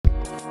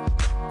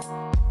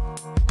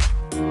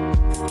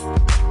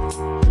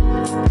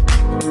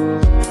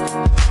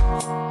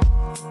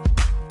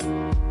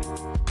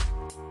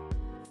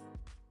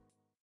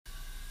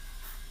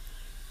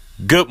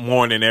Good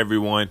morning,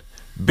 everyone.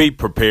 Be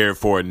prepared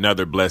for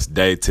another blessed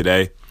day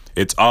today.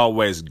 It's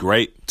always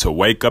great to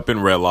wake up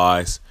and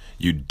realize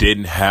you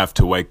didn't have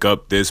to wake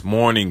up this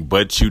morning,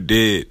 but you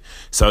did.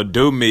 So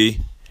do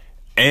me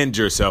and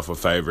yourself a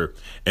favor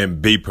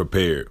and be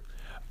prepared.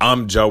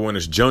 I'm Joe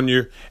Winters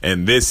Jr.,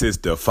 and this is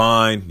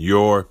Define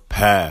Your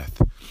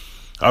Path.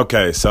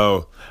 Okay,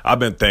 so I've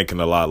been thinking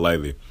a lot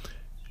lately.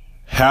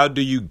 How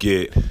do you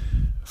get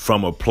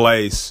from a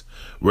place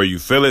where you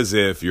feel as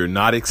if you're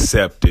not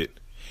accepted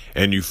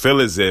and you feel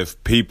as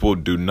if people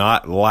do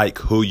not like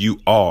who you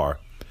are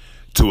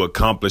to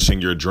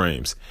accomplishing your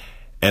dreams?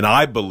 And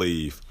I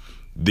believe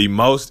the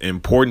most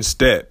important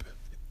step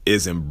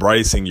is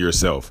embracing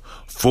yourself,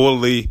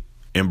 fully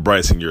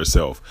embracing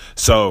yourself.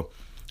 So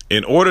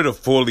in order to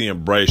fully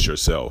embrace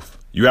yourself,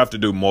 you have to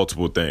do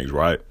multiple things,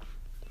 right?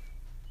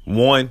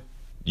 One,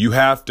 you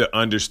have to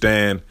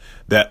understand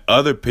that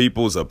other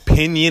people's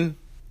opinion,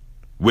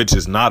 which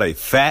is not a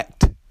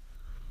fact,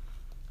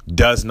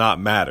 does not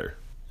matter.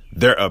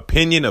 Their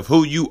opinion of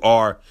who you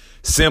are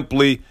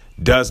simply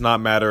does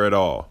not matter at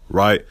all,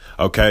 right?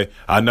 Okay,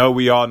 I know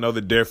we all know the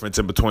difference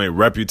in between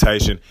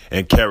reputation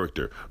and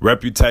character.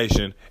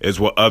 Reputation is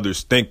what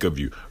others think of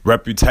you.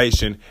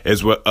 Reputation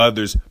is what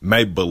others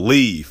may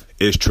believe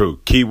is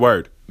true.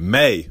 Keyword,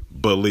 may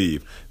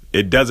believe.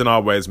 It doesn't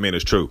always mean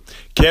it's true.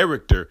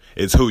 Character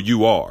is who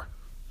you are.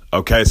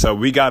 Okay, so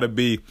we got to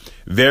be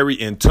very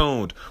in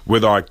tune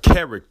with our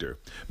character,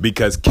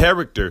 because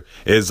character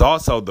is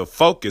also the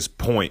focus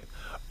point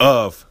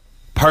of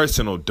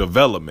personal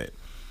development.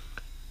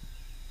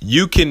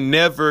 You can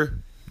never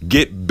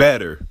get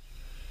better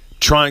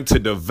trying to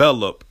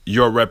develop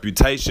your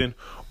reputation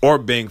or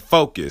being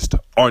focused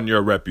on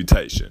your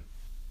reputation.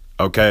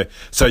 Okay,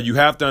 so you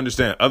have to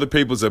understand other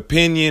people's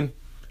opinion.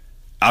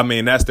 I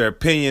mean, that's their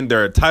opinion.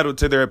 They're entitled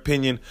to their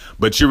opinion,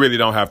 but you really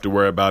don't have to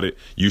worry about it.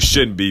 You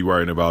shouldn't be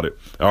worrying about it.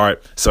 All right.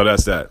 So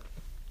that's that.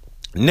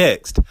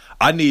 Next,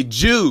 I need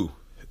you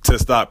to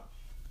stop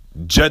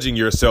judging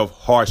yourself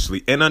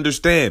harshly and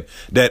understand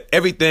that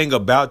everything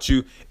about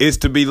you is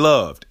to be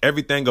loved.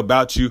 Everything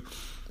about you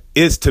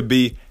is to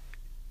be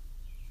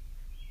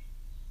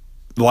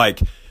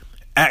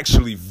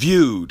actually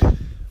viewed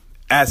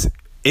as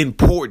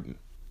important.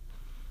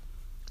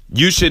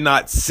 You should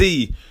not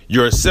see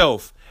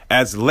yourself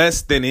as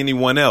less than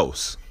anyone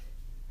else.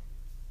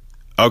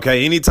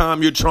 Okay,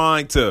 anytime you're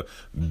trying to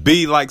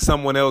be like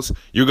someone else,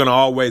 you're going to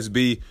always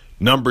be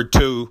number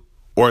 2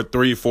 or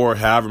 3, 4,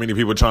 however many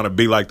people are trying to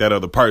be like that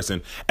other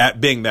person at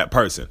being that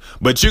person.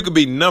 But you can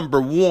be number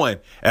 1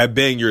 at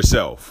being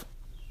yourself.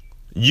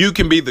 You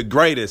can be the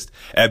greatest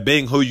at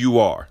being who you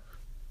are.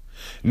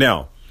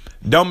 Now,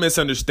 don't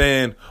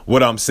misunderstand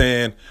what I'm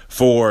saying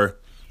for,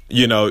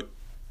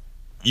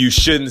 you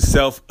shouldn't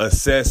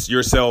self-assess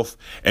yourself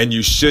and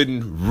you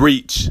shouldn't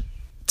reach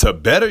to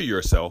better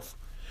yourself,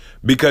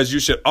 because you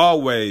should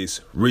always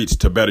reach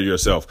to better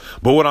yourself.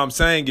 But what I'm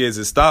saying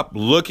is stop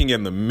looking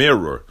in the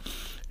mirror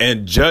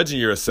and judging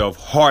yourself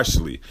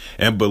harshly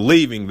and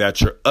believing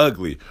that you're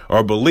ugly,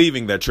 or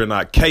believing that you're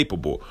not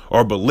capable,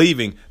 or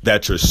believing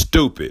that you're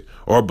stupid,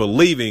 or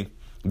believing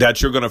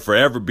that you're going to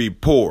forever be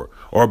poor,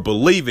 or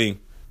believing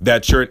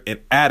that you're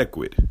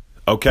inadequate.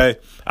 Okay,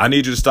 I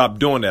need you to stop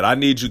doing that. I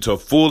need you to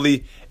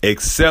fully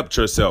accept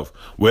yourself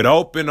with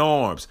open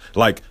arms.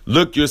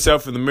 Look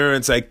yourself in the mirror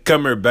and say,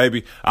 come here,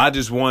 baby. I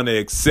just want to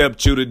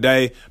accept you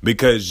today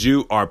because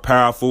you are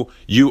powerful,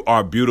 you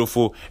are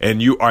beautiful,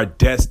 and you are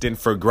destined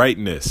for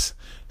greatness.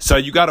 So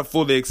you got to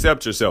fully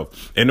accept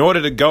yourself in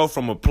order to go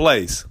from a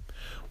place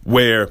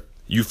where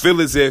you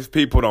feel as if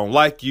people don't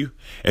like you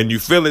and you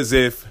feel as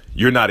if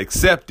you're not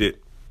accepted.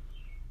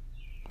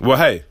 Well,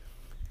 hey,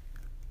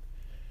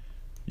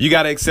 you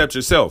got to accept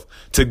yourself.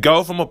 To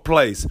go from a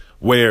place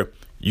where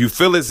you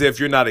feel as if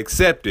you're not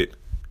accepted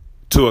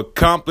to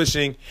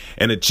accomplishing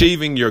and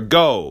achieving your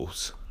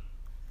goals,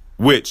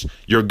 which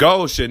your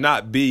goals should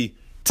not be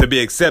to be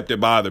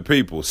accepted by other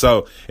people.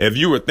 So if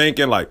you were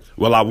thinking I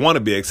want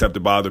to be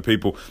accepted by other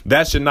people,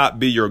 that should not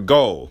be your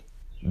goal.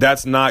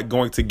 That's not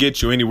going to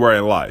get you anywhere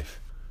in life.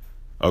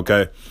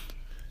 Okay.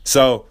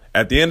 So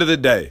at the end of the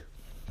day,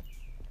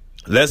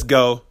 let's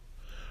go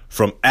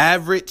from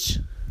average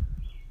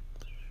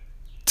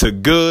to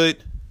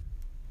good,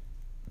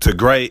 to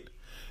great,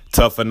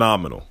 to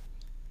phenomenal.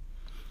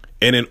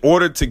 And in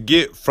order to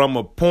get from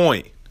a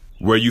point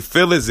where you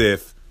feel as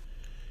if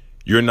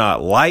you're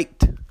not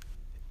liked,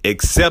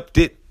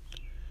 accepted,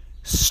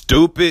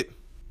 stupid,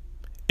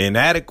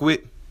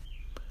 inadequate,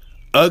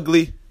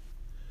 ugly,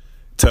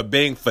 to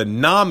being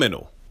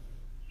phenomenal,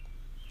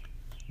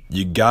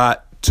 you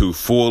got to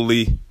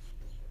fully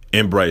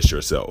embrace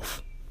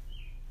yourself.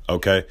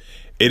 Okay?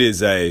 It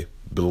is a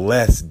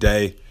blessed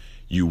day.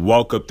 You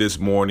woke up this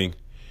morning,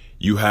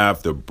 you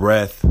have the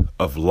breath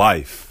of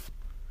life.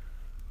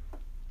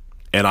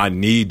 And I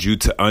need you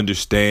to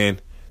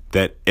understand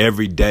that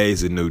every day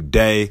is a new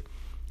day.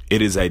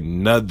 It is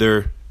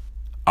another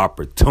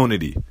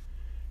opportunity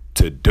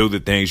to do the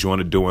things you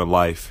want to do in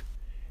life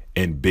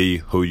and be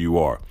who you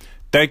are.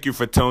 Thank you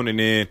for tuning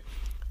in.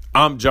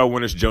 I'm Joe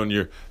Winters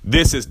Jr.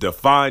 This is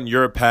Define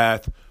Your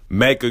Path.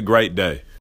 Make a great day.